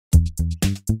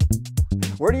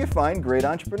Where do you find great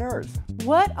entrepreneurs?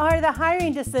 What are the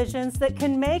hiring decisions that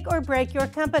can make or break your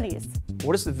companies?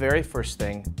 What is the very first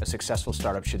thing a successful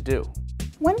startup should do?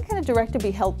 When can a director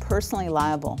be held personally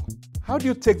liable? How do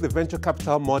you take the venture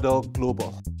capital model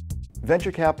global?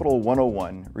 Venture Capital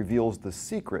 101 reveals the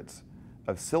secrets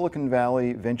of Silicon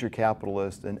Valley venture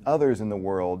capitalists and others in the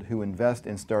world who invest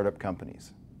in startup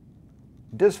companies.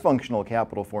 Dysfunctional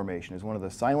capital formation is one of the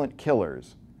silent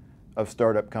killers of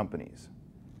startup companies.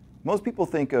 Most people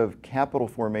think of capital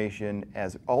formation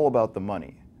as all about the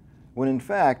money, when in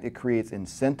fact it creates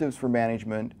incentives for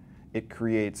management, it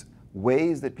creates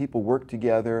ways that people work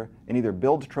together and either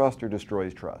builds trust or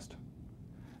destroys trust.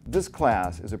 This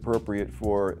class is appropriate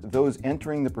for those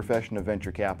entering the profession of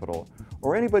venture capital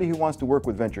or anybody who wants to work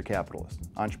with venture capitalists,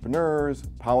 entrepreneurs,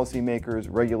 policymakers,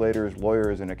 regulators,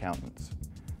 lawyers, and accountants.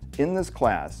 In this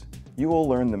class, you will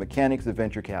learn the mechanics of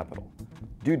venture capital: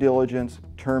 due diligence,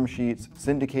 term sheets,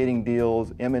 syndicating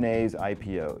deals, M&As,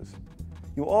 IPOs.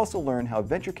 You'll also learn how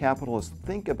venture capitalists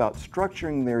think about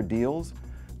structuring their deals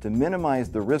to minimize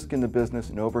the risk in the business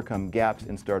and overcome gaps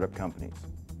in startup companies.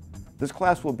 This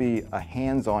class will be a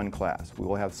hands-on class. We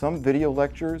will have some video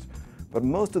lectures, but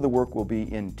most of the work will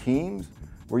be in teams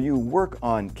where you work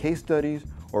on case studies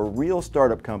or real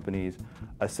startup companies,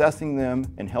 assessing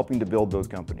them and helping to build those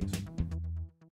companies.